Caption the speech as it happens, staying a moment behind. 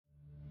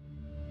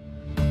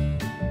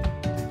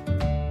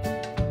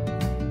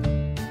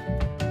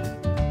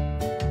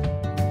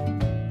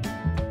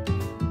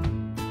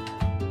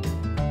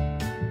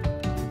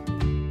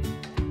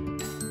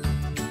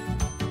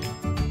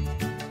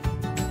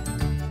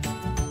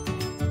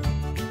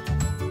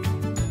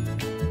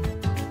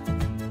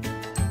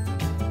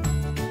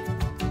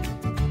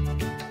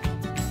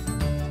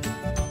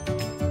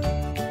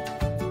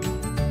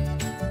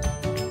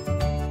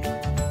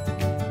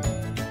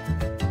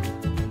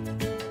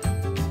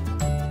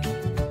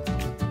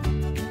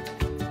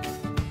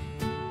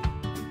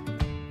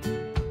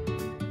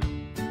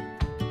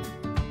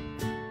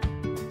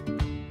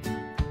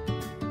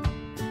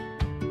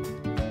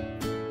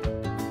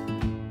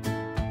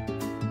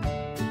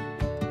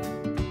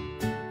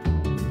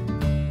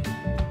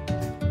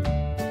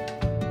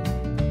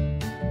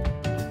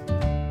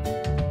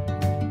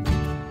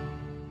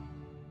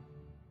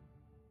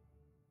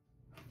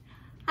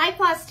Hi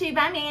FlossTube,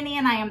 I'm Annie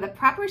and I am the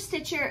Proper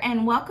Stitcher,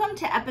 and welcome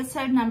to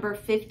episode number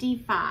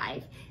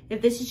 55.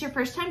 If this is your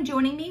first time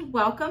joining me,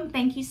 welcome.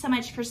 Thank you so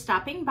much for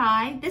stopping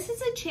by. This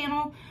is a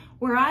channel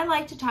where I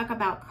like to talk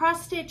about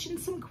cross stitch and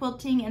some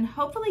quilting and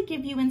hopefully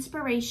give you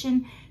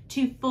inspiration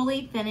to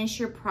fully finish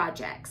your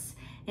projects.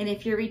 And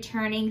if you're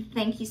returning,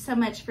 thank you so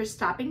much for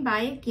stopping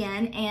by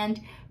again and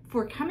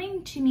for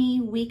coming to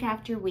me week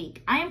after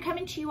week. I am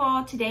coming to you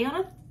all today on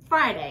a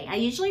Friday. I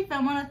usually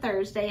film on a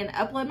Thursday and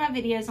upload my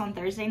videos on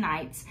Thursday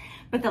nights,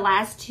 but the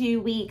last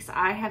 2 weeks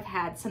I have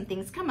had some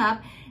things come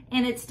up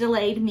and it's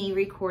delayed me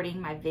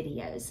recording my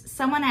videos.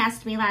 Someone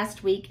asked me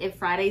last week if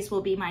Fridays will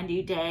be my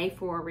new day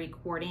for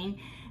recording,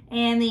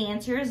 and the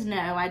answer is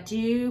no. I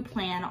do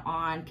plan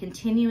on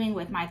continuing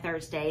with my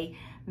Thursday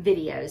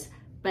videos,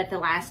 but the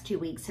last 2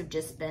 weeks have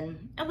just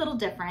been a little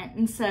different,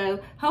 and so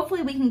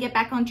hopefully we can get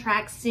back on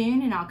track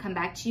soon and I'll come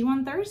back to you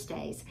on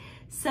Thursdays.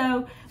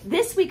 So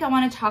this week I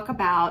want to talk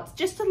about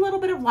just a little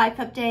bit of life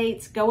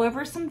updates, go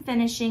over some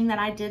finishing that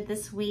I did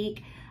this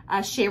week,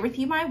 share with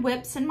you my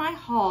whips and my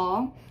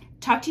haul,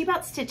 talk to you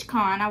about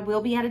Stich-Con. I will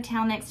be out of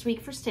town next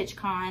week for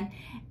Stich-Con,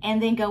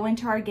 and then go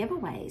into our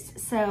giveaways.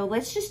 So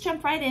let's just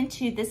jump right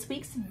into this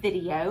week's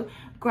video.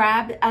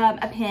 Grab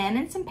a pen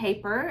and some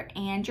paper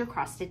and your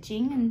cross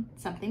stitching and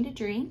something to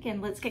drink,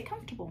 and let's get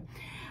comfortable.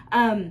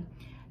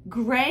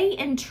 Gray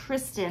and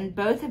Tristan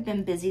both have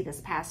been busy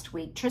this past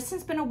week.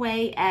 Tristan's been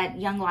away at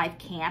Young Life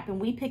Camp and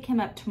we pick him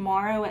up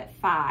tomorrow at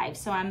 5.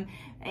 So I'm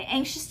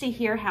anxious to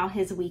hear how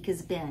his week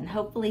has been.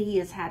 Hopefully he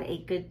has had a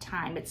good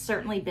time. It's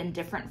certainly been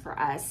different for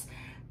us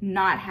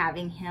not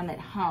having him at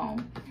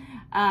home.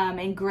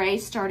 And Gray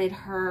started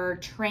her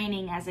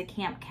training as a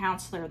camp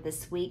counselor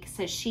this week,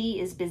 so she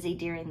is busy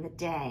during the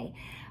day.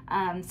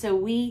 So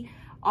we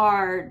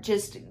are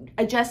just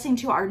adjusting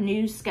to our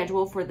new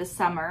schedule for the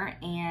summer,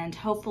 and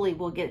hopefully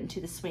we'll get into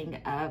the swing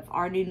of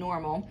our new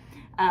normal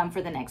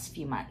for the next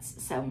few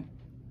months. So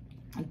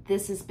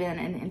this has been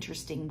an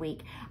interesting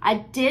week. I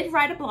did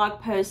write a blog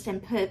post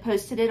and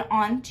posted it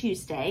on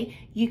Tuesday.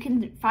 You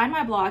can find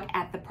my blog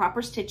at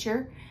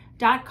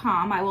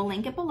theproperstitcher.com. I will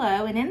link it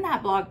below, and in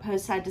that blog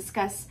post I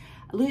discuss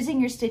losing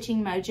your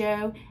stitching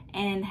mojo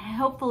and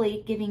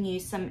hopefully giving you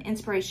some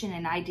inspiration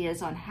and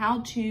ideas on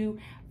how to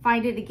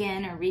find it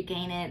again or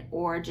regain it,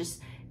 or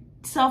just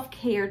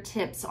self-care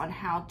tips on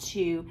how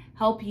to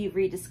help you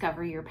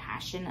rediscover your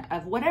passion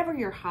of whatever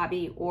your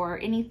hobby or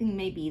anything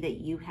may be that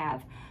you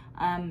have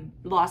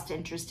lost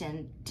interest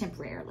in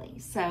temporarily.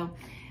 So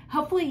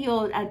hopefully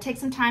you'll take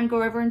some time,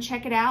 go over and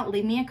check it out.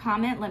 Leave me a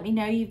comment, let me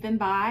know you've been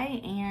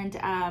by, and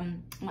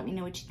let me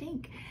know what you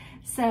think.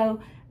 So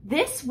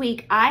this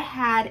week I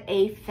had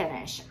a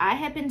finish. I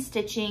have been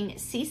stitching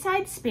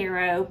Seaside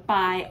Sparrow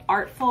by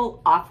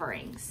Artful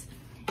Offerings.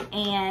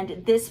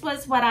 And this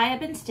was what I have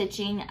been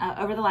stitching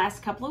over the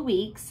last couple of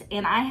weeks,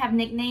 and I have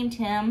nicknamed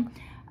him,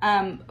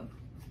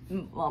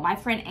 well, my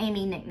friend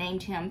Amy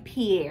nicknamed him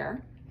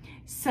Pierre.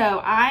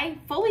 So I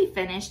fully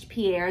finished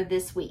Pierre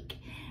this week,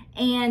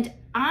 and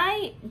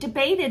I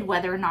debated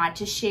whether or not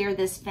to share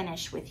this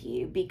finish with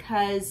you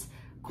because,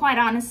 quite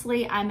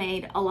honestly, I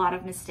made a lot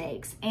of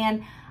mistakes.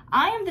 And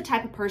I am the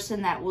type of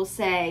person that will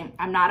say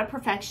I'm not a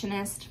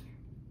perfectionist,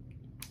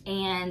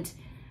 and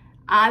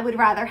I would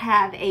rather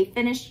have a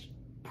finished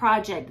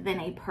project than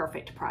a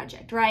perfect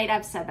project, right?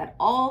 I've said that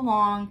all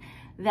along,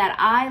 that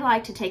I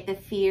like to take the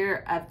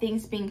fear of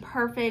things being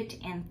perfect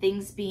and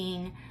things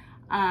being,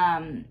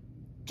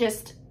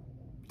 just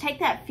take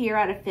that fear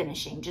out of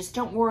finishing. Just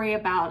don't worry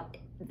about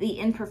the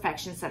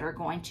imperfections that are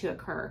going to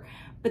occur.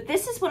 But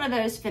this is one of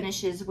those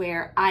finishes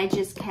where I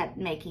just kept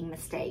making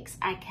mistakes.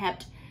 I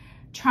kept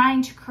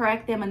trying to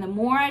correct them, and the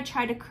more I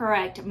tried to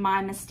correct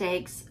my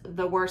mistakes,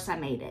 the worse I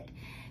made it.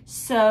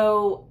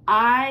 So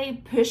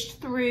I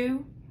pushed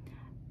through.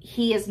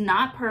 He is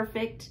not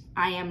perfect.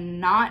 I am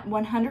not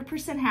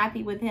 100%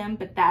 happy with him,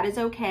 but that is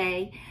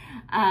okay.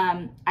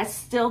 I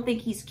still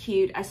think he's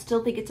cute. I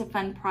still think it's a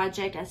fun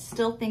project. I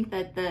still think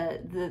that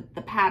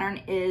the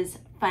pattern is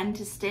fun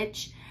to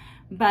stitch,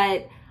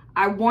 but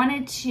I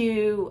wanted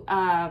to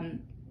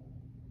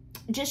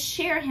just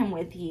share him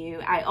with you.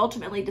 I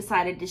ultimately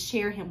decided to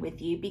share him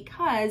with you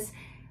because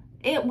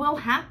it will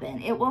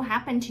happen. It will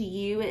happen to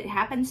you. It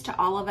happens to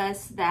all of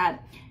us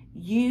that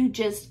you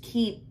just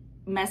keep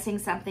messing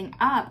something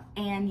up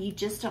and you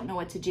just don't know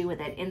what to do with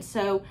it. And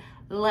so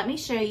let me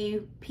show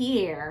you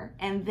Pierre,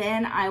 and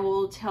then I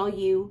will tell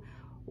you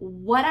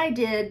what I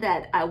did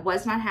that I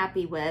was not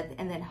happy with,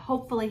 and then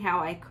hopefully how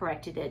I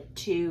corrected it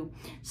to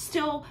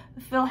still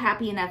feel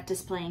happy enough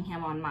displaying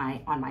him on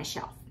my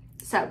shelf.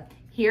 So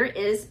here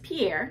is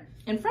Pierre,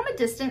 and from a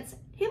distance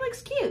he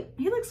looks cute.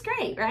 He looks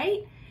great,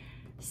 right?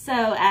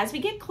 So as we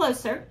get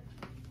closer,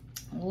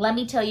 let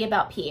me tell you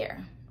about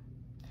Pierre.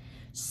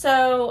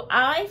 So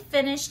I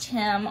finished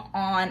him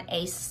on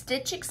a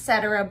Stitch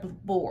Etc.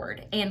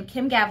 board, and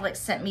Kim Gavlik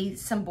sent me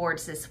some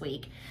boards this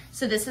week.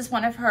 So this is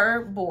one of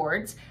her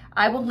boards.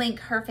 I will link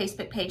her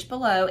Facebook page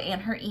below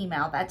and her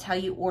email. That's how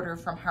you order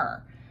from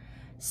her.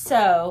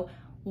 So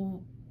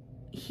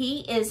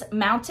he is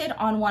mounted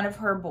on one of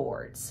her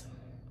boards.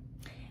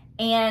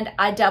 And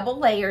I double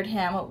layered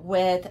him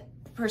with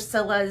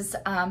Priscilla's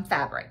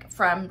fabric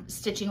from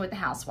Stitching with the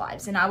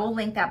Housewives, and I will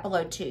link that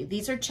below too.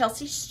 These are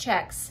Chelsea's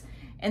checks,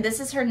 and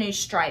this is her new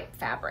stripe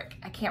fabric.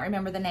 I can't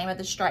remember the name of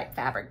the stripe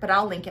fabric, but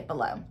I'll link it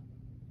below.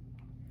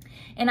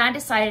 And I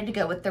decided to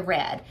go with the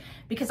red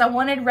because I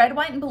wanted red,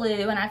 white, and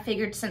blue, and I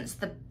figured since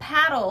the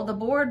paddle, the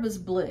board was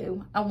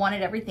blue, I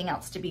wanted everything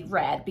else to be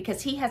red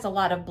because he has a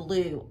lot of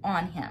blue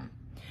on him.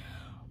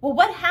 Well,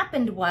 what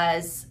happened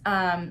was,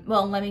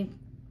 well, let me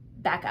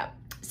back up.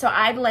 So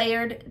I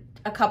layered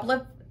a couple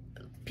of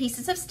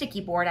pieces of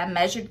sticky board. I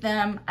measured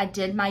them. I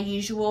did my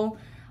usual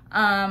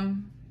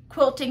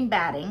quilting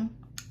batting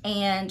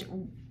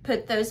and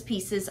put those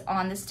pieces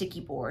on the sticky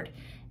board.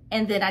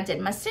 And then I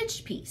did my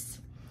stitched piece.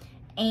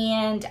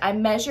 And I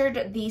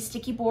measured the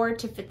sticky board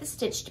to fit the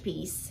stitched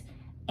piece,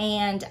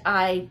 and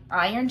I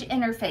ironed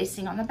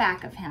interfacing on the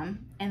back of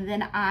him. And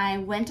then I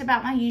went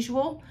about my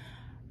usual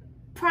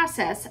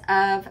process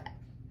of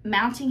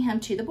mounting him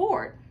to the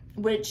board,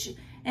 which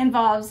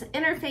involves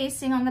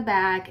interfacing on the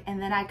back,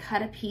 and then I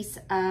cut a piece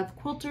of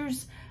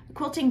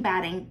quilting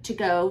batting to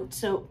go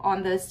so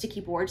on the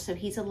sticky board so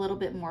he's a little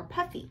bit more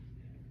puffy.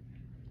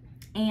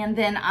 And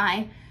then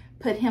I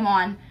put him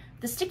on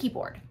the sticky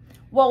board.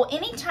 Well,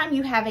 anytime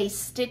you have a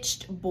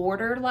stitched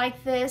border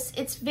like this,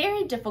 it's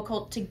very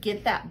difficult to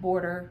get that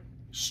border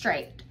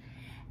straight.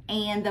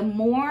 And the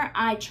more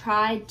I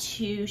tried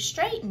to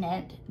straighten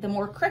it, the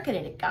more crooked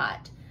it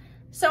got.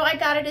 So I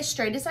got it as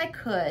straight as I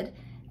could.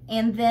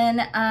 And then,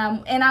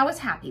 and I was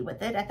happy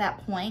with it at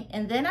that point.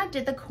 And then I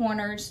did the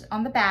corners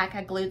on the back.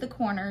 I glued the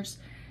corners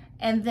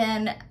and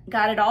then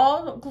got it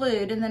all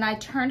glued. And then I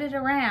turned it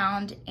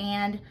around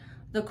and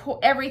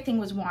everything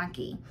was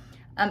wonky.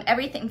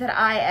 Everything that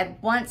I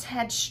at once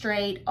had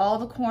straight, all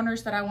the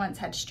corners that I once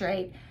had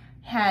straight,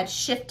 had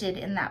shifted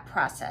in that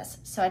process.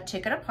 So I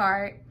took it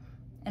apart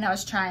and I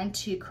was trying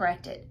to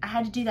correct it. I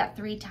had to do that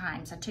 3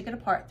 times. I took it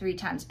apart 3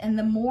 times. And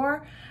the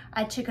more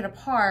I took it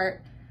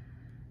apart,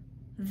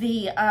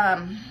 the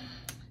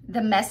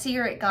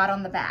messier it got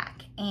on the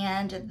back,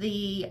 and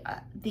the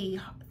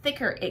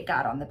thicker it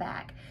got on the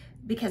back,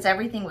 because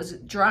everything was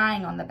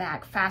drying on the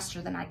back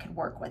faster than I could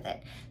work with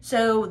it.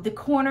 So the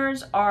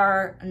corners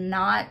are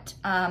not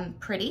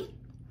pretty,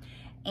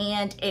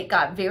 and it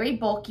got very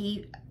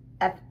bulky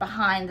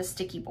behind the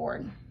sticky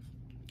board.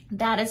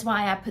 That is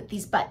why I put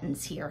these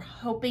buttons here,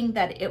 hoping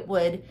that it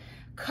would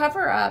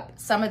cover up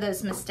some of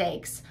those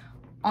mistakes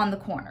on the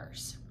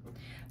corners.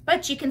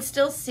 But you can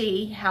still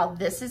see how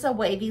this is a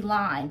wavy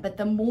line, but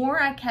the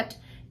more I kept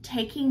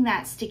taking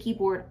that sticky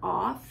board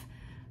off,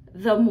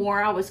 the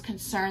more I was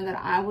concerned that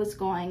I was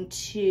going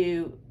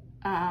to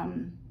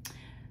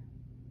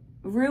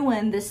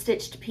ruin the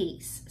stitched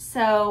piece.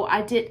 So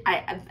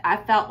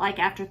I felt like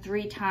after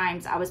 3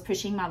 times I was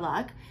pushing my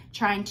luck,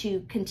 trying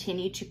to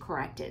continue to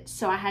correct it.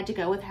 So I had to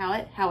go with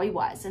how he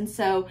was. And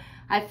so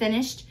I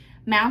finished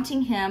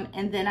mounting him,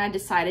 and then I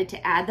decided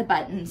to add the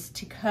buttons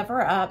to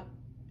cover up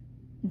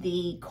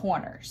the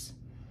corners.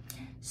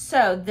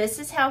 So this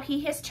is how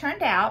he has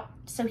turned out.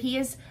 So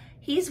he's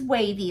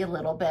wavy a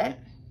little bit.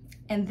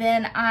 And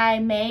then I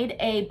made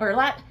a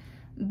burlap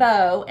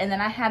bow, and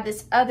then I had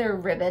this other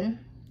ribbon,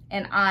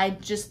 and I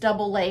just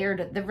double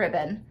layered the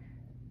ribbon,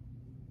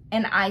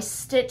 and I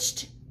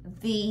stitched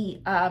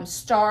the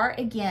star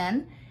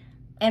again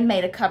and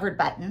made a covered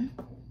button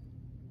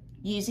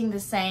using the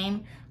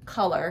same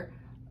color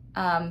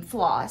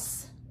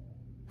floss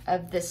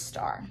of this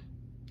star,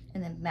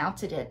 and then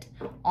mounted it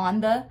on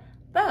the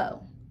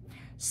bow.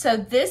 So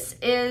this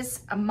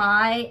is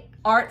my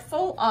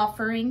Artful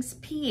Offerings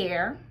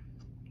Pierre,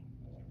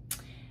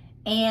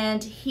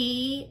 and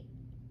he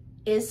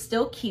is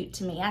still cute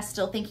to me. I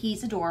still think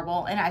he's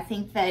adorable, and I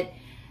think that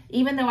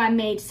even though I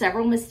made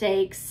several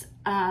mistakes,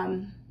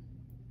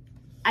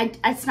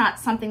 it's not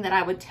something that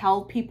I would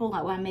tell people.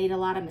 I made a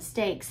lot of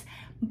mistakes,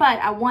 but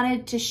I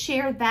wanted to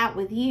share that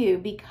with you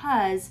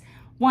because,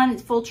 one,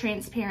 it's full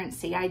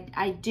transparency.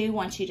 I do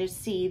want you to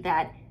see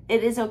that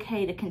it is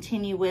okay to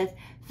continue with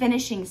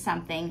finishing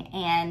something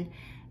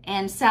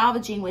and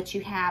salvaging what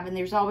you have, and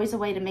there's always a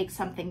way to make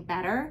something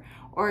better,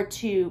 or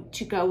to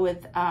go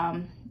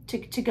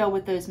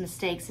with those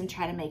mistakes and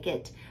try to make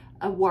it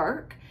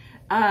work.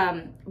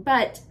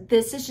 But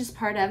this is just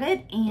part of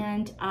it,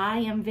 and I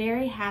am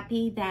very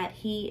happy that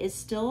he is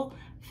still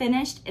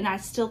finished, and I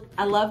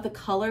love the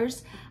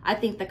colors. I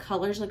think the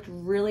colors looked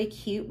really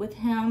cute with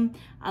him.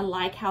 I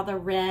like how the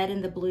red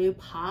and the blue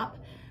pop.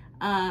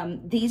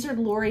 These are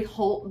Lori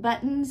Holt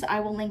buttons. I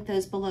will link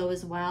those below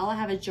as well. I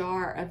have a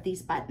jar of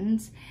these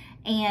buttons,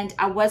 and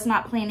I was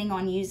not planning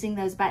on using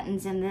those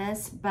buttons in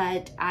this,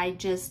 but I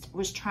just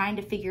was trying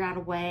to figure out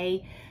a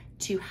way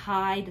to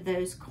hide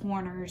those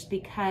corners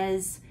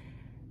because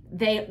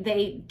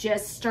they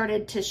just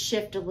started to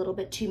shift a little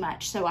bit too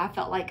much. So I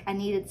felt like I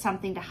needed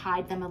something to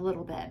hide them a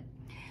little bit.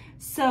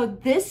 So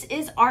this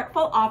is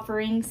Artful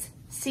Offerings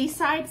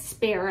Seaside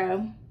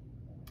Sparrow,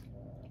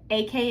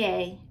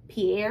 AKA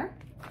Pierre.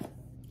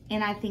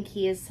 And I think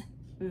he is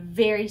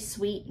very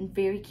sweet and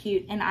very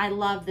cute. And I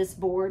love this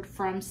board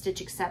from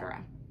Stitch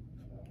Etc.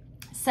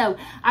 So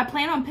I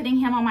plan on putting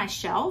him on my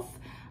shelf,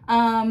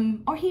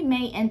 or he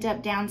may end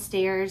up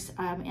downstairs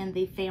in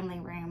the family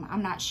room.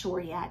 I'm not sure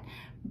yet,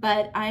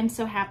 but I'm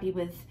so happy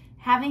with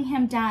having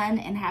him done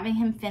and having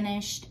him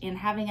finished and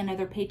having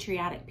another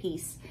patriotic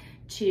piece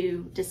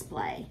to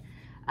display.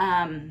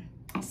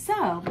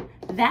 So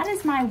that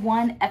is my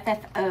one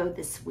FFO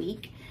this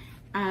week.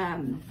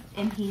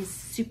 And he's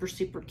super,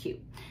 super cute.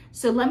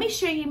 So let me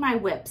show you my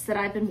whips that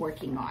I've been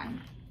working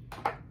on.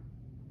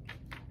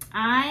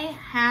 I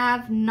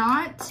have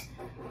not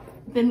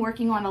been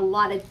working on a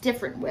lot of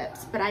different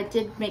whips, but I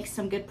did make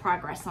some good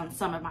progress on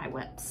some of my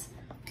whips.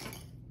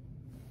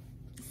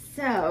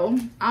 So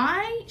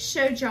I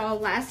showed y'all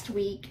last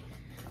week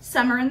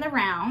Summer in the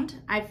Round.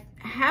 I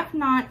have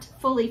not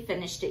fully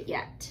finished it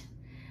yet.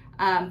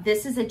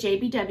 This is a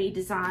JBW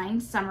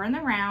design, Summer in the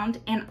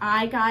Round, and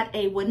I got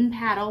a wooden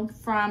paddle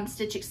from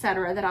Stitch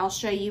Etc. that I'll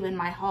show you in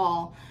my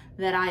haul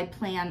that I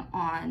plan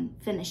on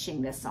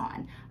finishing this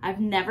on. I've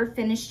never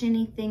finished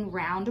anything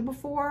round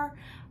before,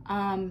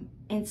 and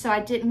so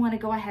I didn't want to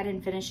go ahead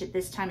and finish it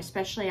this time,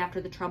 especially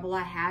after the trouble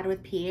I had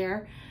with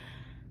Pierre,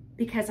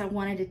 because I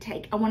want to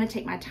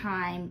take my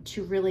time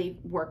to really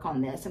work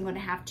on this. I'm going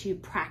to have to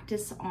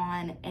practice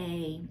on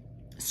a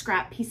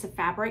scrap piece of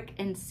fabric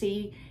and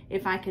see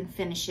if I can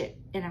finish it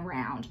in a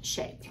round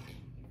shape.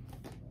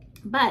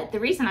 But the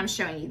reason I'm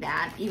showing you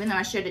that, even though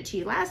I showed it to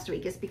you last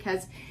week, is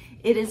because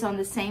it is on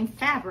the same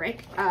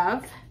fabric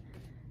of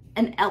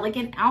an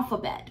Elegant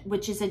Alphabet,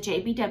 which is a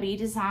JBW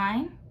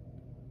design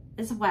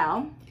as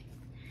well.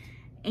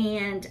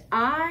 And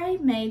I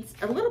made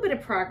a little bit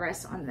of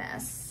progress on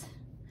this.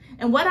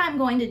 And what I'm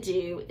going to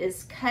do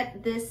is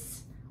cut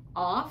this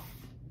off,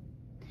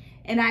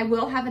 and I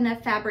will have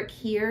enough fabric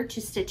here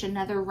to stitch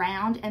another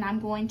round, and I'm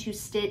going to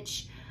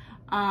stitch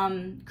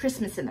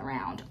Christmas in the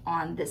Round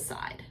on this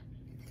side.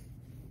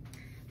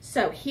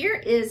 So here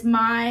is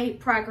my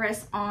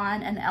progress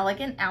on an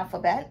Elegant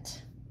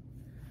Alphabet.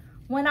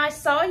 When I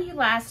saw you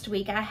last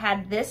week, I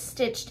had this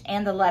stitched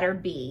and the letter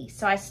B.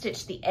 So I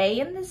stitched the A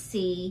and the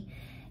C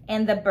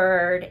and the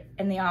bird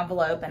and the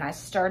envelope, and I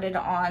started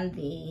on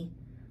the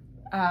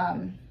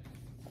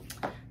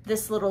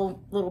this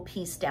little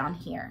piece down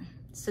here.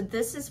 So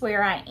this is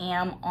where I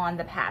am on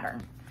the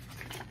pattern.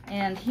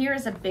 And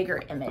here's a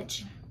bigger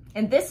image.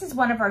 And this is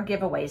one of our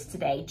giveaways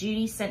today.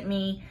 Judy sent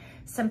me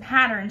some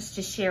patterns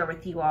to share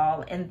with you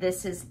all, and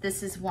this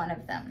is one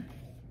of them.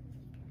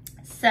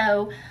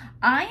 So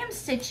I am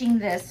stitching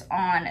this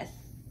on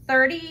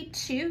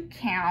 32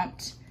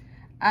 count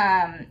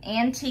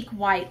antique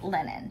white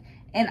linen,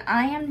 and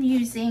I am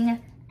using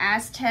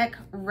Aztec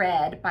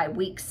Red by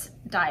Weeks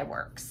Dye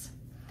Works.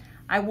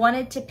 I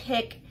wanted to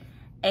pick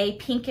a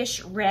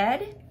pinkish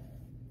red,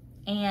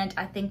 and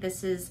I think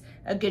this is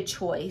a good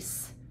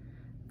choice,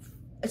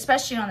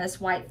 especially on this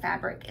white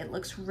fabric. It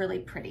looks really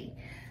pretty.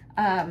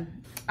 I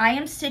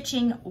am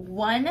stitching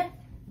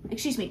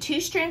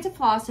 2 strands of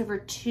floss over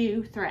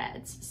 2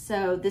 threads.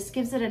 So this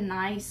gives it a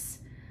nice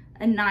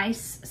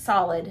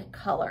solid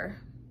color.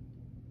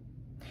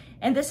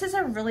 And this is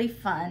a really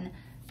fun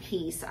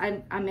piece.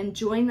 I'm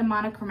enjoying the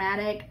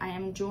monochromatic. I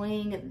am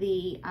enjoying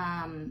the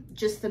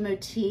just the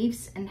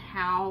motifs and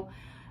how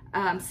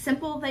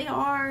simple they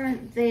are.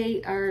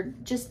 They are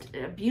just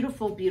a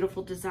beautiful,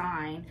 beautiful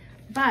design.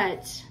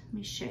 But let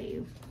me show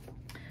you.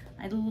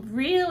 I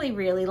really,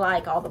 really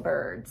like all the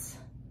birds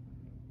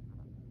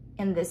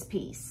in this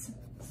piece.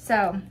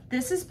 So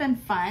this has been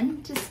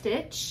fun to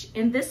stitch,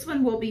 and this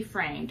one will be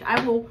framed. I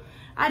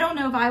don't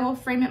know if I will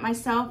frame it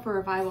myself or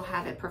if I will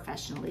have it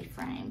professionally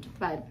framed,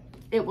 but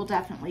it will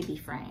definitely be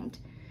framed.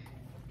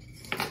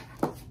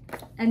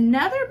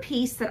 Another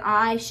piece that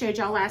I showed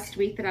y'all last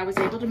week that I was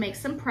able to make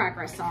some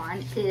progress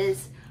on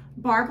is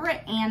Barbara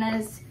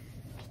Anna's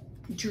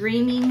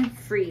Dreaming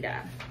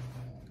Frida.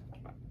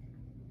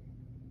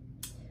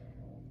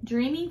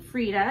 Dreaming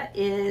Frida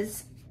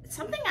is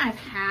something I've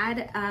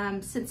had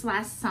since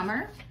last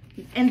summer,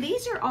 and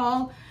these are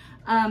all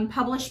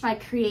published by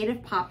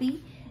Creative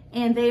Poppy,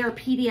 and they are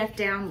PDF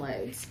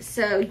downloads,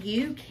 so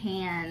you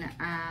can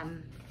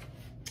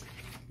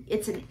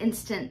it's an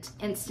instant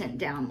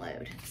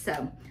download.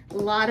 So a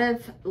lot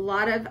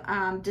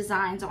of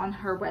designs on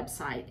her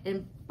website,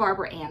 and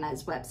Barbara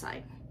Anna's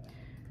website.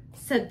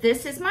 So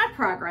this is my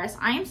progress.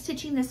 I am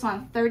stitching this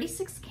on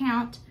 36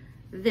 count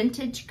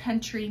Vintage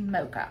Country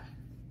Mocha.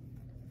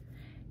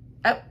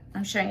 Oh,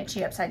 I'm showing it to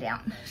you upside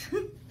down.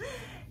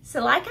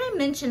 So like I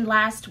mentioned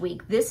last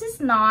week, this is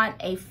not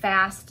a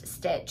fast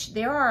stitch.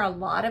 There are a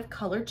lot of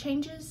color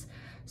changes,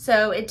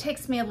 so it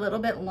takes me a little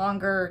bit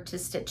longer to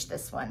stitch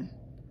this one.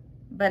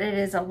 But it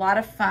is a lot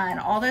of fun.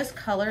 All those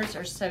colors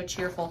are so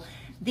cheerful.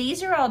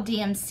 These are all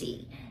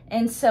DMC.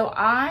 And so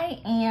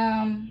I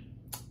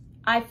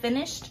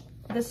finished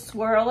the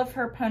swirl of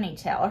her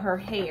ponytail, or her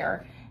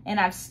hair, and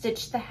I've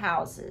stitched the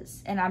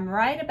houses, and I'm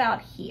right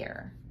about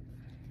here.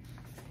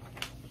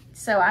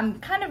 So I'm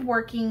kind of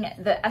working,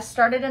 I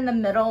started in the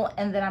middle,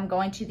 and then I'm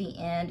going to the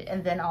end,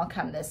 and then I'll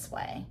come this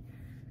way.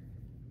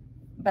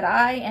 But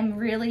I am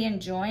really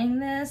enjoying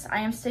this. I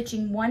am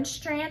stitching 1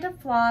 strand of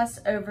floss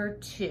over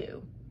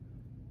 2.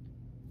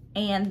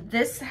 And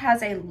this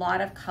has a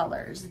lot of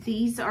colors.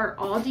 These are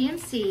all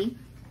DMC,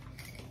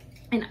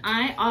 and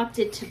I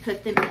opted to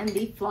put them in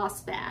the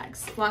floss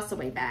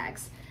away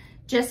bags,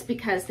 just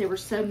because there were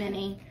so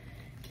many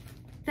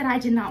that I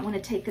did not want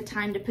to take the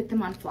time to put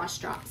them on floss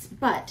drops.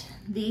 But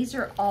these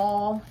are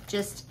all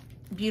just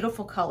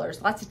beautiful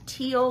colors. Lots of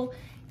teal,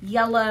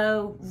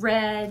 yellow,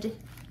 red,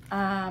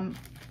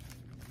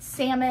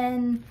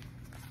 salmon,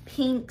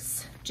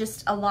 pinks,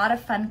 just a lot of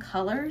fun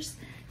colors.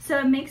 So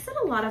it makes it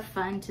a lot of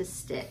fun to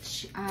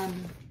stitch.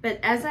 But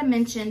as I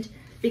mentioned,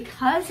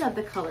 because of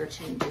the color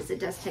changes, it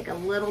does take a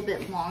little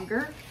bit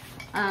longer,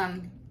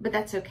 but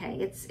that's okay.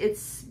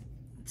 It's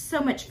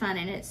so much fun,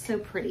 and it's so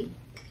pretty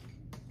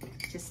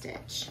to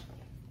stitch.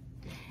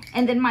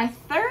 And then my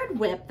third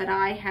whip that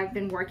I have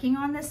been working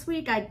on this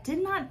week, I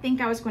did not think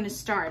I was going to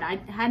start. I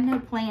had no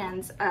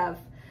plans of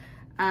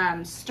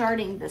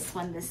starting this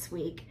one this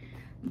week,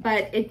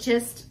 but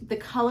the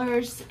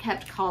colors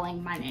kept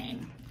calling my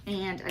name.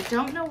 And I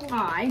don't know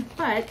why,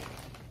 but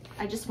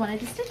I just wanted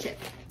to stitch it.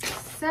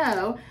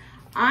 So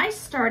I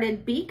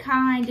started Be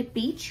Kind,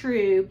 Be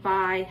True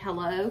by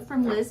Hello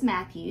from Liz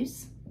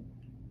Matthews.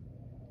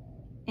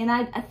 And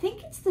I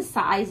think it's the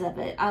size of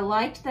it. I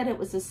liked that it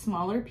was a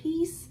smaller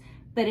piece,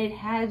 but it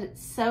has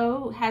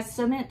so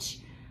much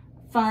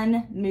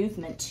fun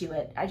movement to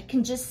it. I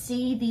can just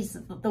see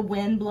the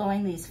wind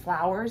blowing these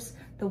flowers,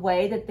 the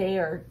way that they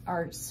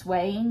are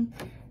swaying.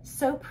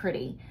 So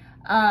pretty.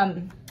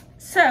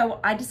 So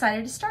I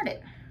decided to start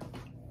it.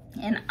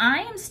 And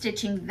I am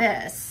stitching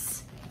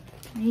this.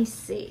 Let me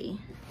see.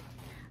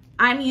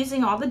 I'm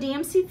using all the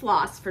DMC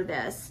floss for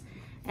this.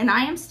 And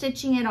I am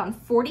stitching it on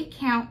 40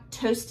 count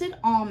Toasted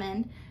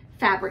Almond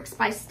Fabrics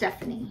by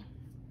Stephanie.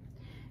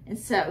 And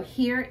so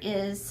here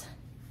is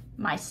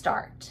my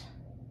start.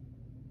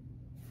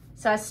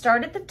 So I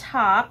start at the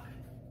top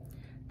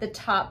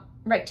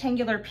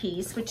rectangular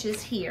piece, which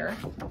is here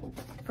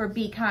for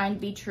Be Kind,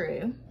 Be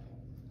True.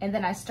 And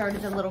then I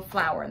started a little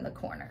flower in the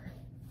corner.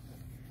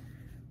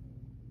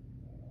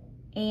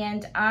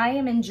 And I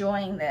am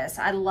enjoying this.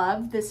 I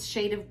love this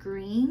shade of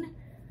green.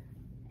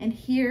 And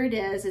here it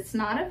is. It's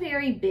not a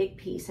very big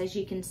piece, as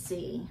you can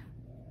see.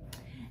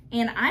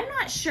 And I'm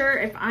not sure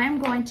if I'm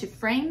going to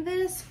frame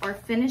this or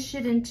finish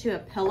it into a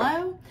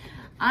pillow.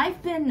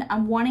 I've been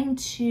wanting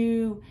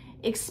to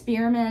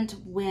experiment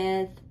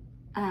with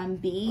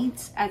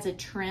beads as a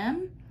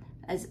trim,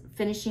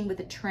 finishing with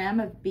a trim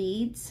of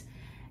beads.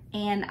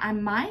 And I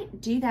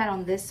might do that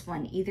on this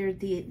one, either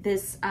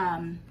this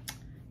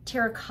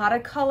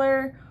terracotta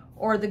color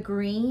or the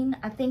green.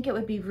 I think it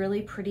would be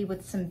really pretty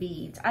with some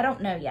beads. I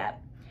don't know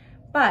yet,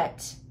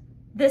 but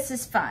this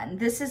is fun.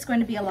 This is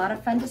going to be a lot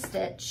of fun to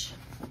stitch.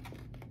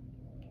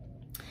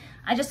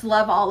 I just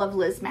love all of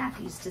Liz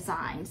Matthews'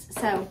 designs.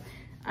 So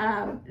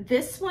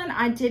this one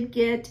I did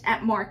get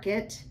at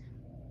Market,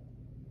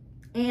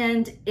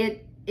 and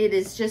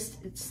it's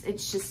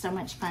just so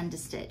much fun to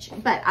stitch.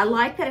 But I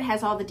like that it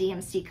has all the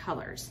DMC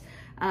colors.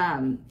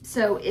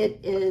 So it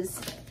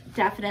is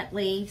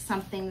definitely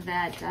something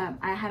that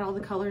I had all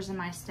the colors in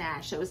my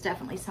stash. So it was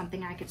definitely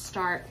something I could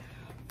start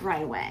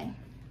right away.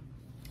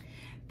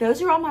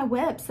 Those are all my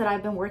whips that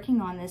I've been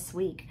working on this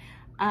week.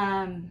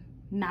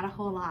 Not a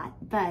whole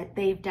lot, but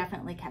they've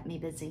definitely kept me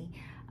busy.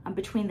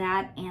 Between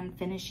that and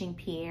finishing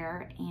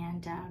Pierre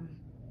and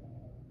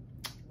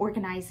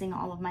organizing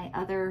all of my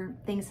other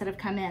things that have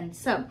come in.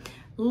 So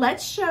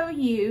let's show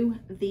you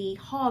the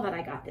haul that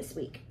I got this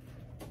week.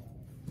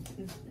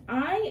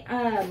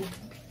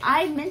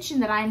 I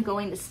mentioned that I'm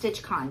going to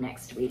Stich-Con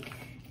next week,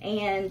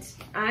 and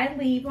I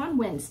leave on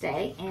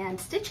Wednesday, and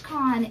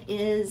Stich-Con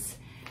is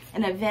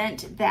an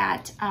event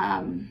that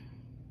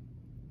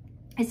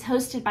is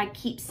hosted by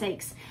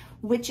Keepsakes,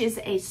 which is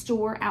a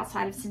store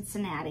outside of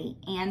Cincinnati.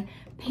 And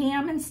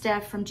Pam and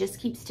Steph from Just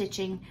Keep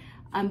Stitching,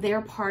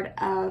 they're part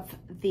of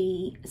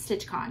the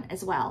Stich-Con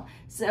as well.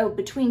 So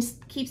between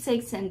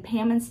Keepsakes and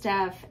Pam and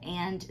Steph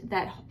and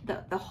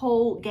the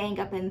whole gang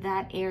up in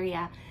that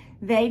area,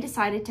 they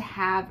decided to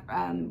have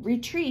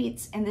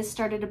retreats, and this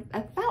started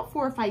about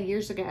 4 or 5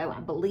 years ago, I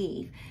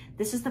believe.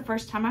 This is the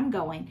first time I'm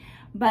going,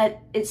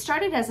 but it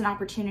started as an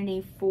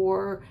opportunity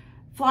for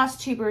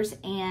FlossTubers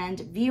and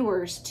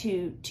viewers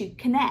to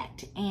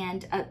connect,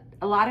 and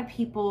a lot of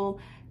people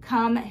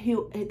come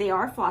who they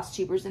are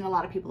FlossTubers, and a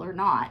lot of people are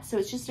not. So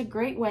it's just a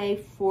great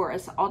way for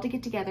us all to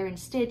get together and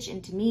stitch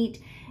and to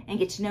meet and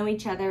get to know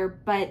each other.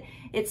 But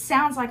it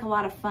sounds like a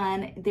lot of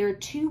fun. There are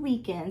 2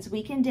 weekends,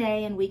 weekend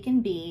A and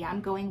weekend B.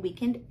 I'm going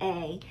weekend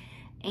A,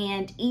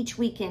 and each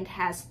weekend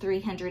has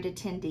 300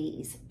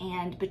 attendees.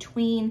 And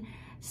between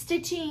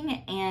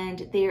stitching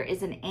and there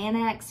is an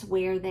annex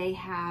where they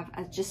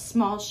have just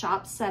small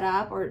shops set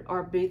up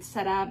or booths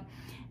set up,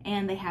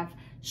 and they have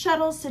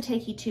shuttles to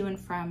take you to and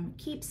from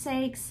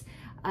Keepsakes.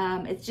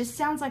 It just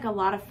sounds like a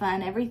lot of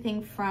fun.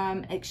 Everything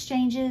from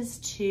exchanges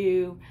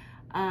to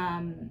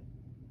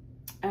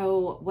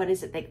what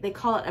is it? They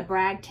call it a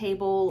brag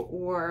table,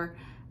 or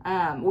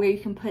where you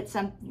can put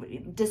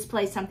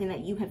display something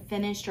that you have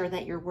finished or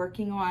that you're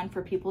working on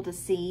for people to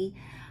see.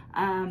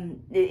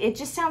 It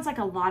just sounds like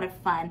a lot of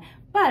fun.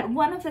 But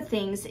one of the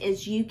things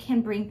is you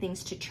can bring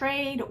things to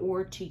trade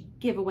or to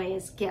give away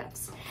as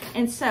gifts.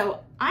 And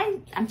so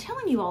I'm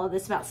telling you all of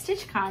this about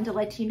Stich-Con to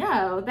let you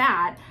know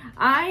that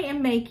I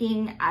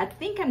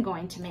think I'm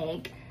going to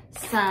make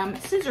some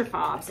scissor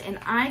fobs, and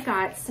I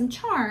got some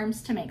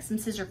charms to make some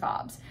scissor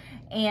fobs.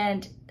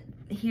 And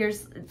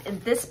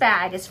this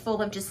bag is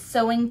full of just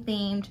sewing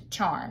themed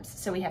charms.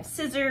 So we have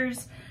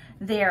scissors,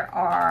 there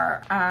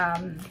are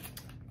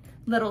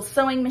little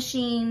sewing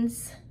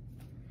machines,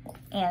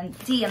 and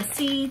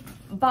DMC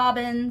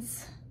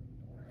bobbins,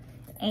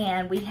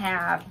 and we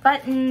have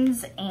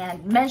buttons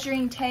and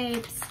measuring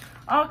tapes,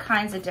 all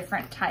kinds of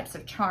different types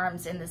of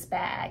charms in this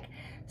bag.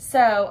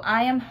 So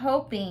I am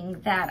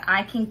hoping that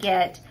I can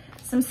get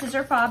some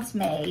scissor fobs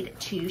made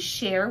to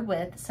share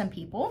with some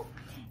people,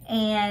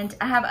 and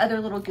I have other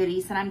little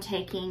goodies that I'm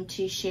taking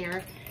to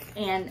share,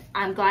 and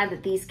I'm glad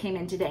that these came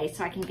in today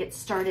so I can get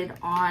started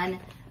on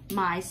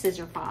my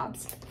scissor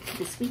fobs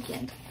this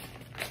weekend.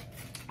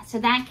 So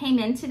that came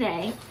in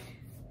today.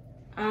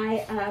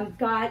 I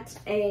got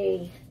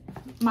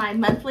my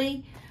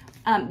monthly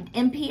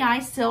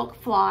MPI silk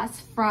floss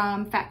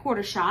from Fat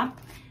Quarter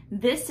Shop.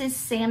 This is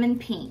salmon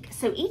pink.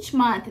 So each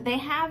month they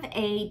have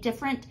a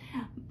different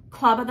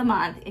club of the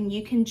month, and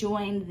you can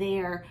join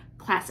their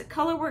Classic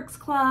Colorworks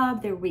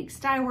Club, their Weeks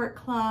Dye Work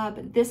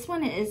Club. This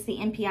one is the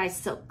MPI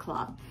Silk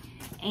Club,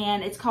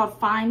 and it's called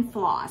Fine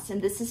Floss,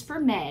 and this is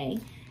for May,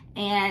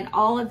 and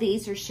all of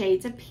these are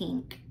shades of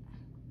pink.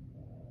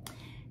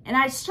 And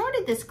I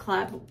started this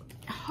club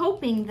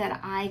hoping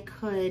that I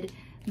could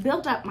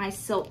build up my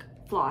silk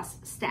floss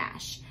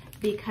stash,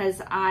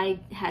 because I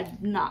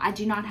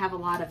do not have a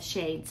lot of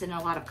shades and a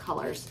lot of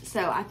colors.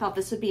 So I thought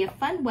this would be a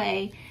fun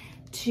way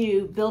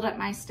to build up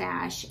my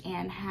stash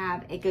and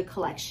have a good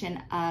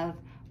collection of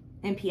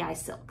MPI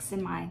silks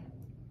in my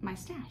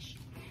stash.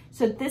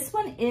 So this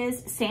one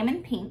is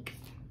salmon pink,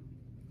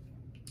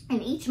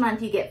 and each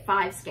month you get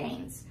 5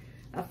 skeins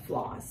of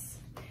floss.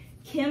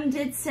 Kim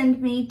did send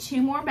me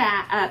 2 more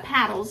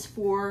paddles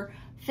for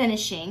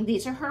finishing.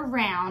 These are her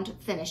round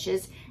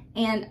finishes,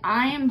 and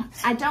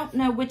I don't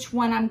know which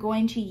one I'm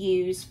going to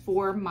use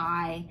for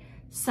my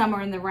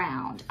summer in the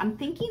round. I'm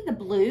thinking the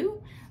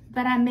blue,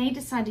 but I may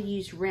decide to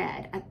use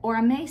red, or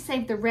I may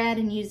save the red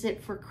and use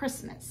it for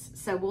Christmas.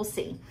 So we'll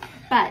see.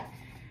 But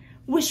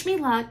wish me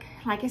luck.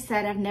 Like I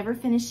said, I've never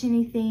finished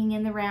anything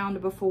in the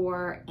round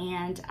before,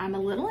 and I'm a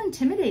little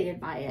intimidated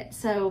by it.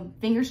 So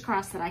fingers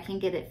crossed that I can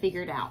get it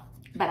figured out.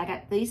 But I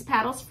got these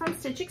paddles from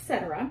Stitch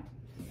Etc.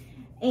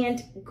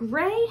 And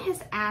Gray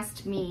has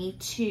asked me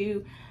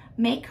to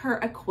make her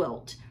a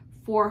quilt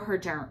for her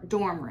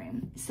dorm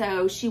room.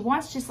 So she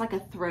wants just like a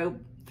throw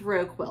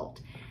quilt.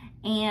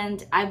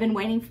 And we've been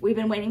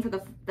waiting for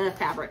the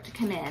fabric to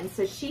come in.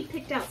 So she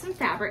picked out some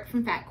fabric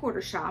from Fat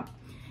Quarter Shop,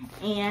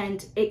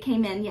 and it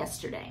came in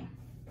yesterday.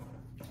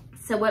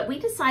 So what we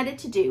decided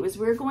to do is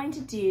I'm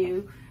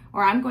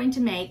going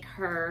to make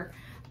her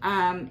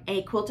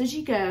a quilt as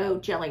you go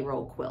jelly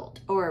roll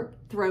quilt, or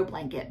throw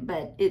blanket,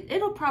 but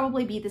it'll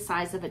probably be the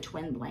size of a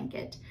twin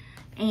blanket.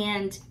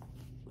 And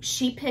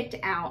she picked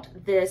out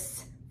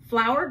this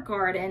Flower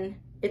Garden.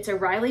 It's a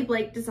Riley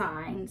Blake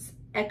Designs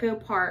Echo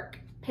Park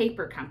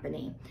paper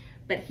company.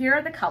 But here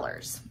are the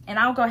colors, and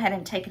I'll go ahead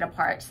and take it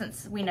apart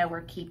since we know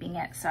we're keeping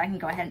it, so I can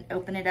go ahead and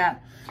open it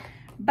up.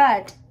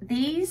 But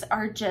these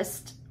are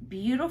just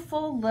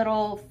beautiful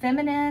little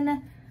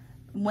feminine,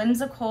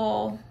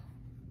 whimsical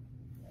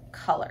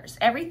colors.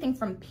 Everything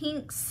from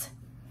pinks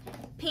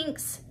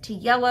to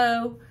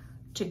yellow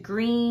to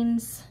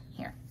greens.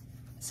 Here.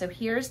 So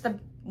here's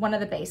one of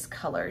the base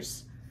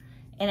colors,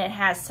 and it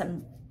has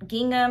some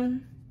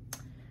gingham,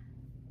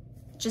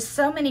 just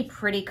so many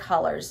pretty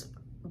colors.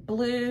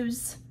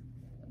 Blues,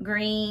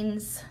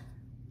 greens,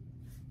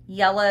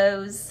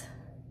 yellows,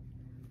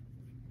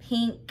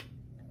 pink,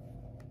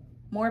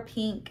 more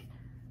pink,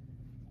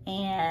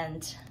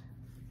 and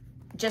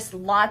just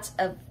lots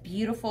of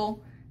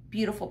beautiful,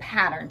 beautiful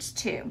patterns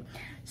too.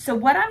 So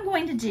what I'm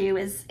going to do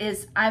is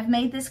I've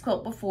made this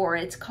quilt before.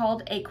 It's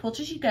called a Quilt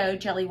As You Go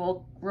Jelly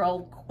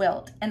Roll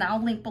Quilt, and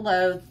I'll link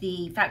below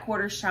the Fat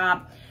Quarter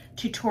Shop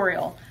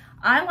tutorial.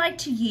 I like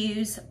to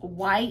use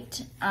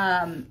white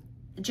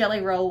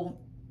jelly roll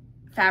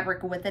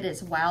fabric with it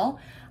as well.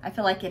 I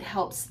feel like it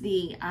helps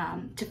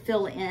to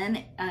fill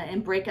in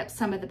and break up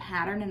some of the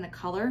pattern and the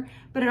color,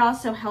 but it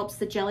also helps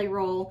the jelly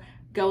roll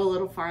go a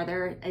little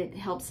farther. It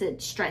helps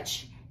it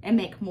stretch and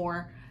make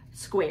more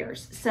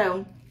squares.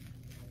 So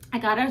I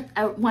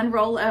got one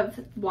roll of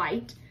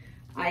white.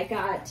 I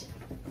got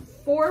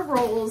 4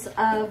 rolls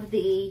of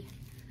the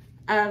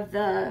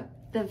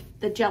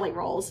jelly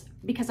rolls,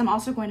 because I'm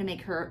also going to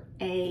make her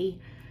a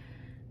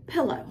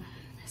pillow.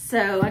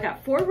 So I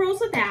got 4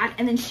 rolls of that,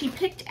 and then she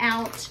picked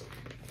out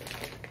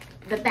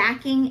the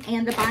backing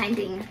and the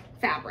binding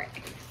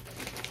fabric.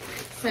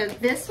 So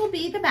this will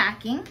be the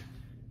backing,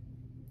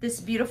 this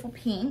beautiful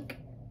pink,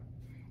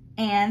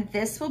 and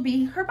this will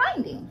be her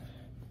binding.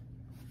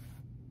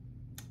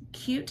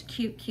 Cute,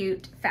 cute,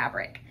 cute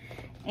fabric.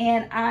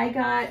 And I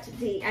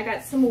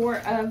got some more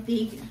of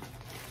the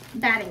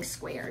batting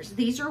squares.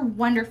 These are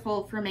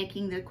wonderful for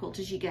making the quilt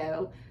as you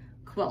go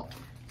quilt.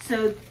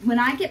 So when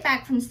I get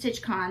back from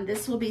Stich-Con,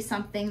 this will be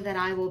something that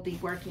I will be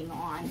working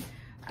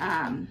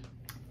on,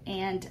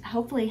 and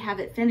hopefully have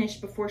it finished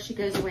before she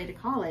goes away to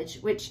college,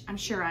 which I'm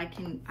sure I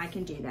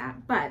can do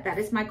that, but that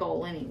is my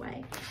goal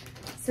anyway.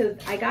 So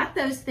I got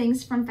those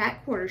things from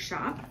Fat Quarter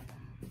Shop.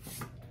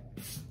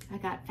 I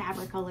got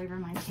fabric all over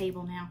my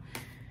table now.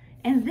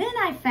 And then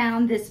I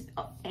found this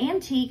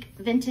antique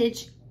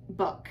vintage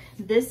book.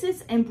 This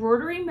is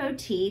embroidery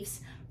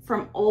motifs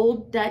from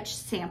old Dutch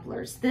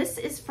samplers. This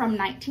is from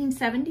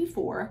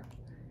 1974.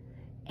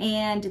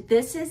 And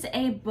this is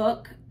a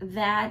book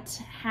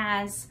that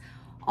has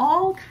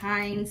all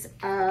kinds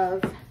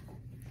of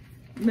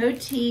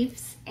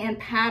motifs and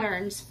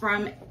patterns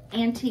from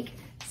antique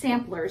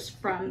samplers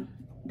from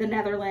the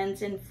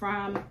Netherlands and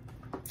from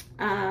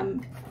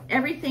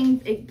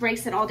everything. It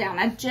breaks it all down.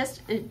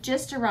 It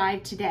just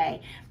arrived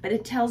today, but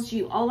it tells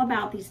you all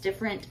about these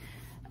different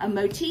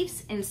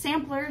motifs and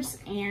samplers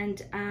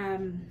and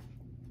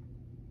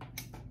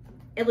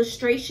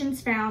illustrations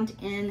found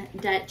in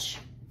Dutch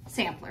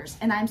samplers.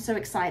 And I'm so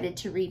excited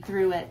to read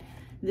through it.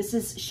 This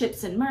is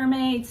Ships and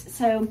Mermaids,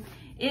 so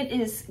it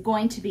is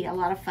going to be a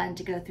lot of fun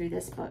to go through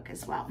this book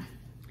as well.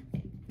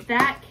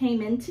 That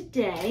came in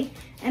today,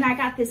 and I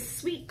got this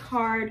sweet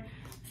card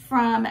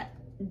from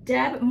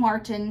Deborah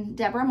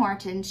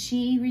Martin.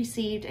 She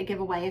received a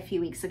giveaway a few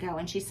weeks ago,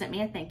 and she sent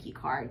me a thank you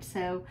card.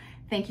 So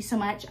thank you so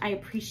much. I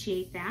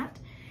appreciate that.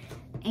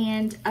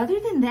 And other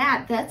than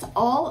that, that's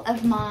all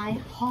of my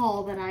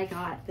haul that I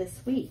got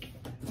this week.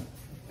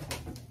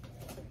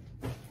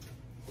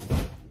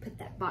 Put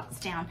that box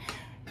down.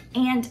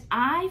 And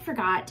I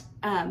forgot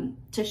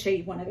to show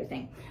you one other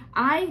thing.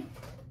 I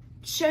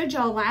showed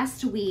y'all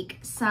last week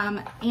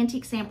an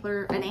antique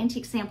sampler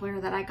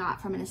that I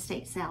got from an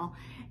estate sale,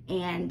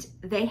 and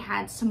they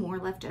had some more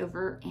left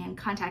over and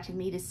contacted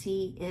me to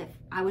see if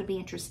I would be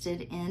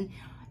interested in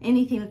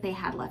anything that they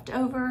had left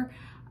over.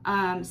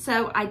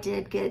 So I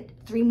did get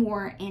 3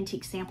 more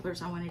antique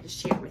samplers I wanted to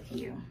share with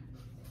you.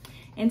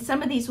 And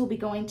some of these will be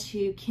going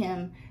to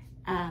Kim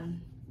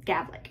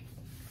Gavlik.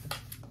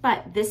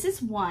 But this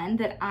is one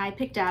that I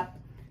picked up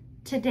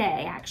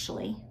today,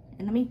 actually.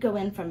 And let me go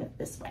in from it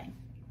this way.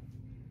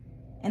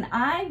 And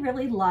I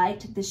really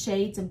liked the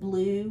shades of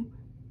blue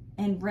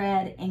and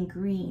red and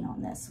green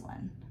on this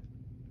one.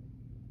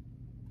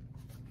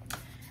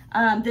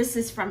 This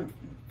is from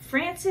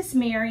Frances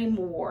Mary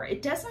Moore.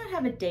 It does not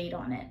have a date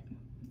on it,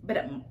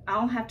 but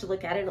I'll have to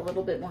look at it a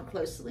little bit more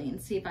closely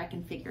and see if I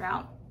can figure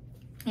out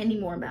any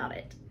more about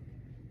it.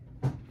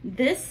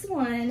 This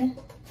one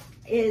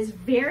is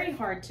very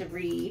hard to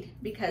read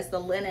because the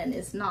linen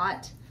is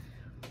not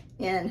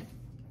in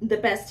the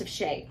best of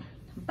shape,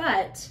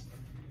 but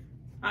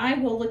I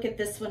will look at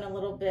this one a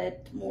little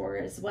bit more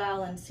as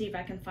well and see if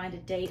I can find a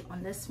date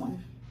on this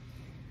one.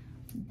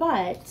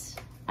 But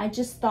I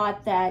just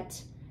thought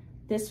that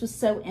this was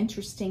so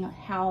interesting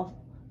how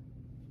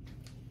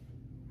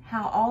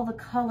all the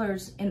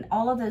colors and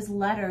all of those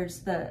letters,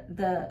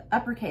 the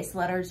uppercase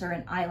letters are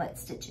in eyelet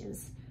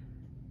stitches.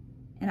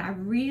 And I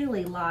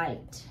really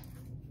liked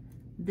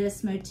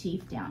this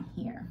motif down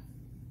here.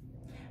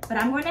 But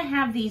I'm going to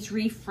have these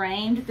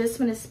reframed. This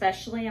one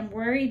especially, I'm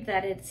worried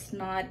that it's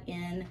not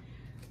in,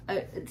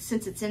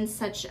 since it's in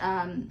such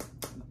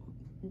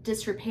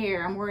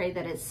disrepair, I'm worried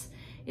that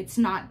it's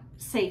not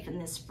safe in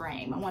this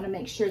frame. I want to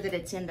make sure that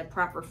it's in the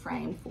proper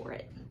frame for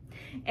it.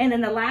 And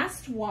then the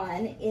last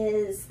one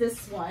is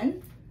this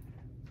one.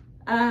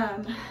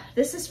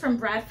 This is from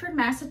Bradford,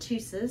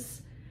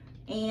 Massachusetts,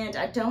 and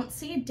I don't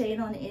see a date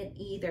on it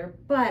either,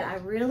 but I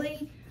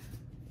really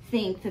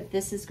think that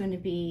this is going to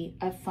be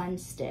a fun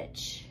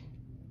stitch.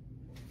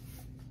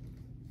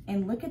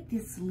 And look at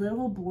this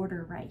little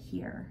border right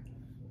here.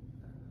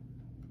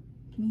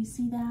 Can you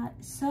see that?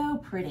 So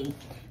pretty.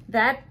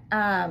 That,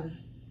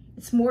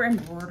 it's more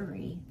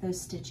embroidery, those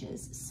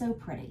stitches. So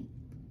pretty.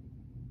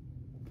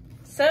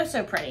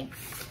 So pretty.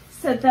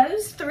 So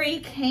those 3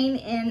 came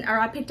in, or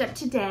I picked up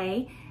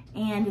today,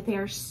 and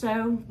they're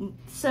so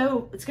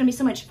it's gonna be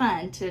so much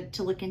fun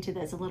to look into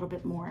those a little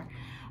bit more.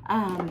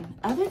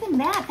 Other than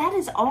that, that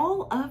is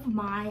all of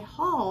my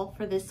haul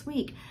for this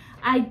week.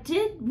 I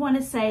did want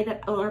to say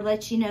that, or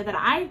let you know that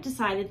I've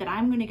decided that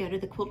I'm going to go to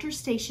the Quilter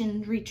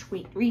Station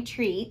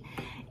retreat,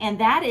 and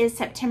that is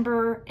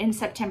September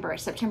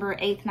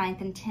 8th,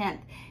 9th, and 10th.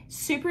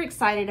 Super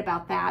excited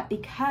about that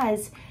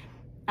because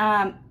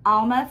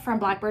Alma from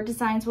Blackbird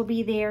Designs will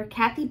be there,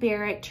 Kathy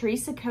Barrett,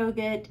 Teresa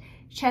Kogut,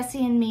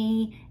 Chessie and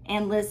me,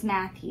 and Liz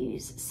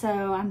Matthews. So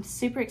I'm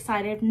super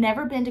excited. I've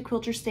never been to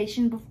Quilter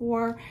Station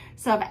before,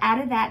 so I've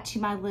added that to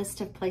my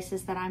list of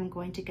places that I'm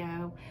going to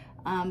go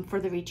for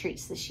the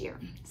retreats this year.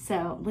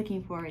 So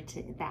looking forward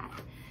to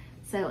that.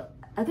 So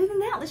other than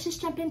that, let's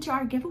just jump into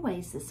our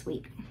giveaways this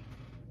week.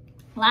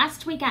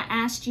 Last week I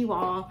asked you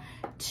all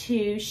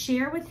to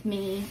share with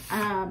me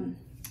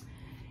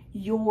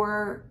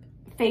your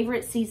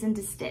favorite season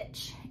to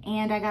stitch,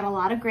 and I got a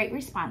lot of great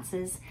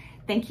responses.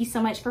 Thank you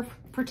so much for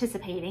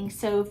participating.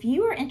 So if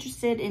you are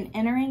interested in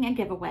entering a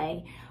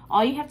giveaway,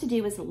 all you have to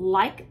do is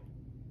like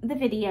the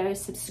video,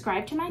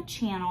 subscribe to my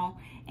channel,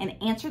 and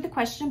answer the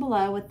question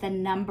below with the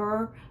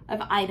number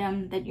of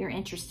item that you're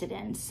interested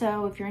in.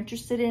 So if you're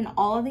interested in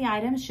all of the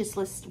items, just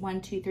list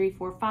 1, 2, 3,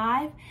 4,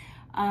 5.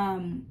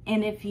 And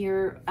if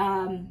you're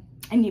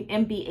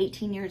and be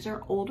 18 years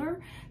or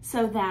older,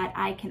 so that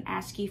I can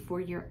ask you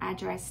for your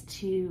address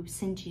to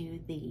send you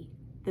the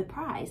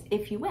prize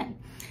if you win.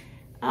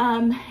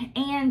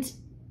 And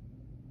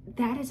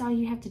that is all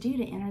you have to do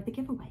to enter the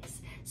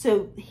giveaways.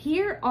 So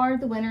here are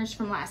the winners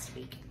from last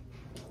week.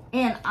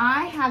 And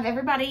I have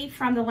everybody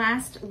from the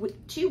last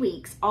 2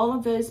 weeks. All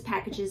of those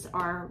packages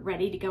are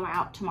ready to go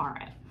out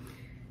tomorrow.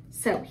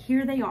 So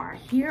here they are.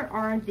 Here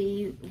are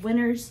the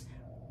winners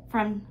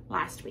from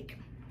last week.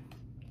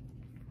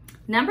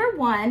 Number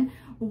 1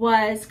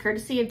 was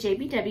courtesy of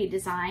JBW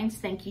Designs.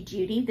 Thank you,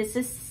 Judy. This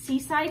is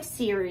Seaside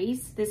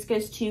Series. This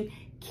goes to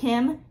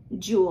Kim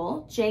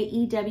Jewell,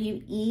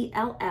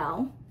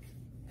 Jewell.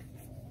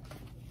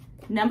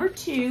 Number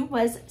 2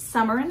 was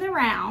Summer in the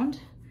Round.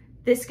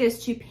 This goes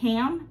to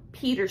Pam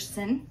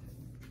Peterson.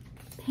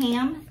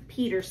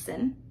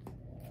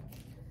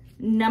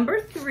 Number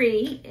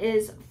 3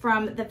 is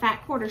from the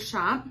Fat Quarter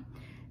Shop.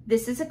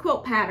 This is a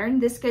quilt pattern.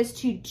 This goes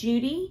to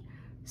Judy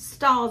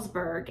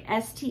Stalsberg,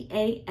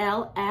 Stalsberg.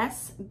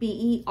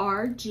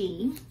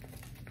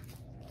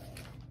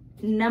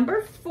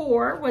 Number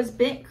 4 was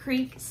Bent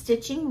Creek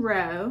Stitching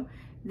Row.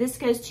 This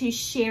goes to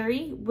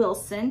Sherry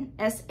Wilson,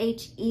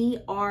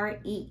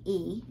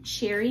 Sheree,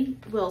 Sherry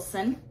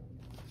Wilson.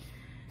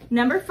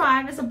 Number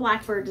 5 is a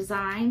Blackbird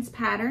Designs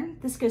pattern.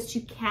 This goes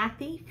to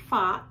Kathy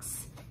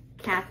Fox,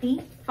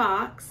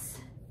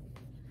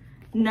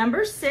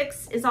 Number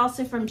 6 is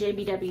also from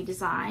JBW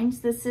Designs.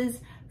 This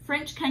is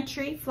French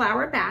Country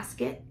Flower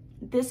Basket.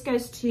 This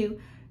goes to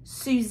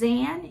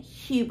Suzanne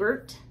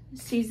Hubert,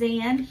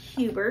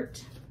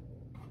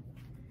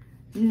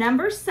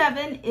 Number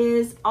 7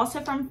 is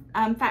also from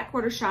Fat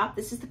Quarter Shop.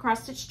 This is the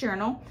Cross Stitch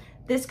Journal.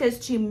 This goes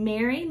to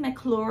Mary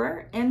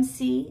McClure,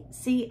 M-C-C-L-U-R-E,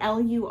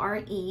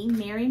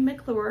 Mary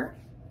McClure.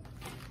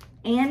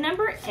 And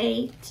number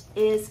 8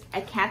 is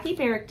a Kathy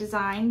Barrick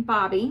design,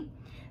 Bobby.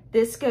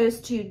 This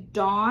goes to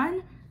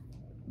Dawn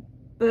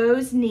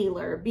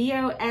Bosneiler,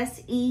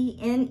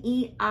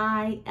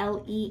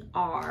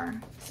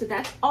 B-O-S-E-N-E-I-L-E-R. So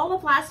that's all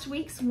of last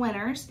week's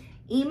winners.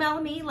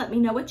 Email me, let me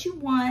know what you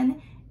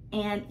won,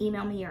 and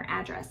email me your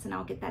address, and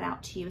I'll get that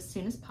out to you as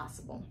soon as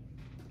possible.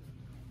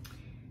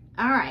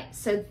 All right,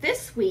 so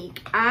this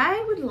week,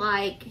 I would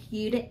like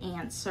you to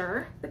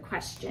answer the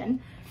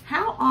question,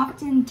 how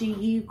often do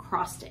you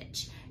cross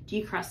stitch? Do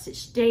you cross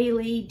stitch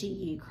daily? Do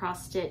you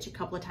cross stitch a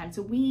couple of times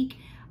a week?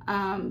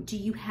 Do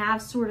you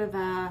have sort of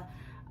a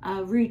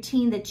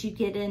routine that you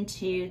get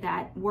into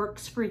that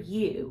works for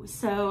you?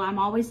 So I'm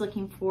always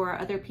looking for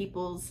other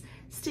people's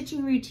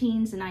stitching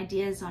routines and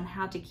ideas on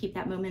how to keep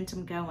that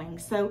momentum going.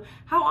 So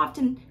how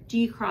often do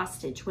you cross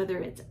stitch? Whether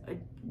it's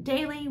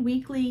daily,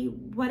 weekly,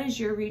 what is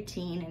your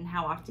routine and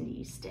how often do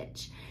you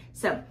stitch?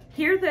 So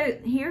here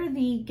are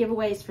the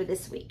giveaways for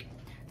this week.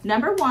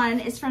 Number 1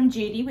 is from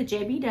Judy with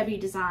JBW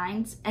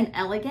Designs, An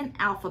Elegant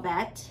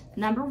Alphabet,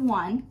 number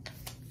 1.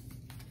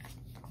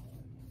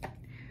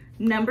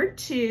 Number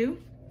 2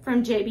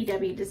 from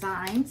JBW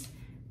Designs,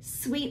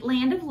 Sweet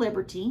Land of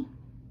Liberty.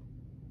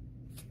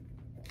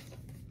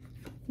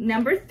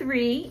 Number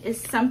 3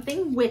 is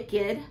Something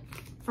Wicked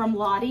from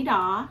Lottie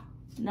Da,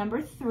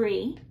 number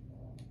 3.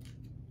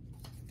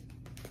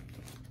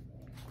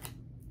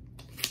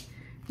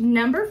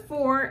 Number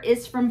 4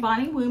 is from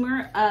Bonnie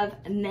Woomer of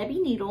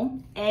Nebby Needle,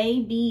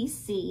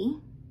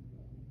 ABC.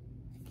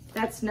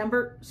 That's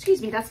number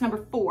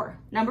 4.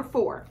 Number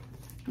 4.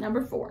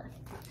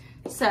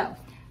 So,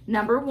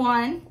 number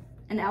 1,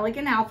 An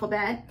Elegant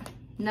Alphabet.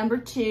 Number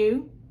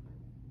 2,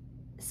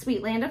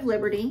 Sweet Land of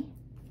Liberty.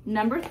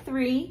 Number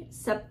 3,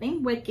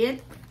 Something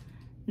Wicked.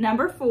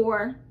 Number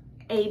 4,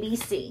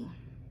 ABC.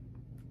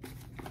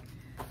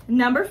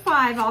 Number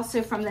 5,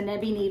 also from the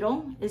Nebby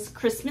Needle, is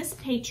Christmas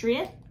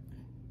Patriot.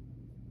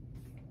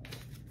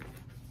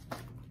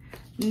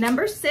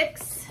 Number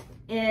 6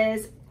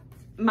 is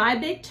My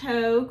Big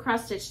Toe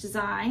Cross Stitch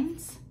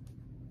Designs.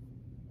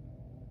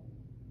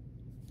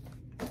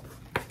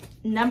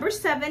 Number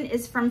 7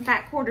 is from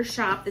Fat Quarter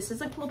Shop. This is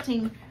a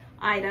quilting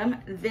item.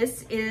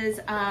 This is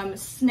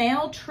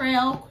Snail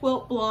Trail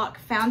Quilt Block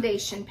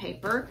Foundation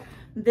Paper.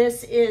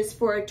 This is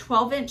for a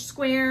 12-inch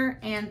square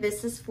and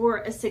this is for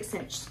a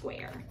 6-inch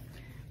square.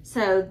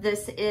 So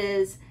this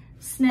is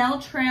Snail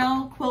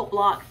Trail Quilt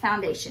Block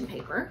Foundation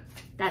Paper.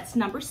 That's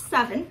number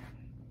 7.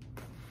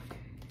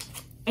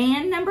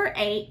 And number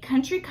 8,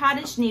 Country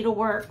Cottage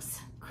Needleworks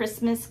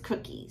Christmas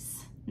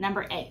Cookies,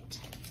 number 8.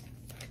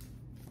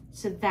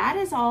 So that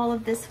is all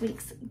of this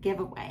week's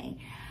giveaway.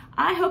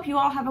 I hope you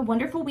all have a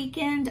wonderful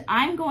weekend.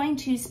 I'm going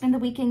to spend the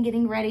weekend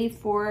getting ready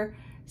for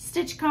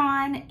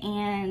Stich-Con,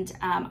 and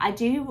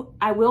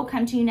I will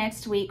come to you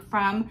next week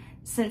from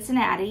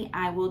Cincinnati.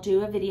 I will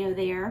do a video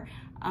there.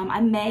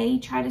 I may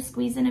try to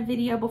squeeze in a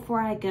video before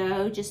I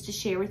go just to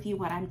share with you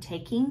what I'm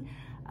taking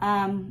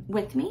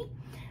with me.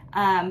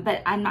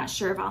 But I'm not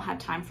sure if I'll have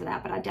time for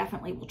that, but I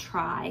definitely will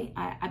try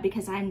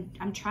because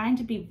I'm trying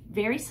to be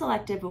very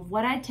selective of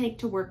what I take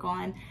to work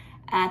on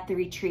at the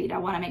retreat. I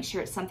want to make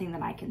sure it's something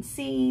that I can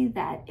see,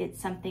 that it's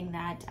something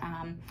that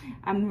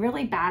I'm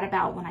really bad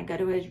about when I go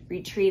to a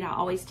retreat. I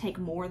always take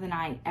more than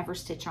I ever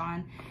stitch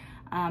on.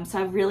 So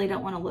I really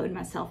don't want to load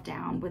myself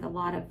down with a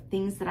lot of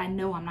things that I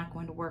know I'm not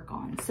going to work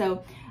on.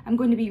 So I'm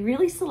going to be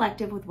really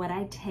selective with what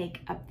I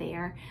take up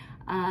there.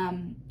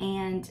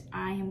 And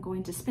I am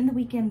going to spend the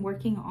weekend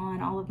working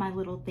on all of my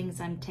little things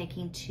I'm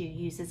taking to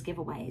use as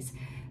giveaways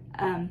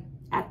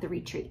at the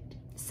retreat.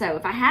 So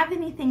if I have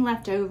anything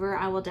left over,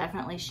 I will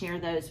definitely share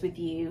those with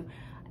you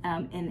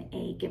in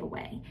a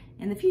giveaway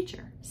in the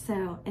future.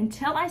 So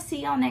until I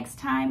see y'all next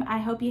time, I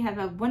hope you have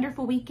a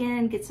wonderful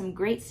weekend, get some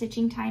great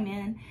stitching time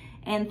in,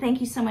 and thank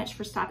you so much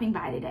for stopping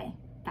by today.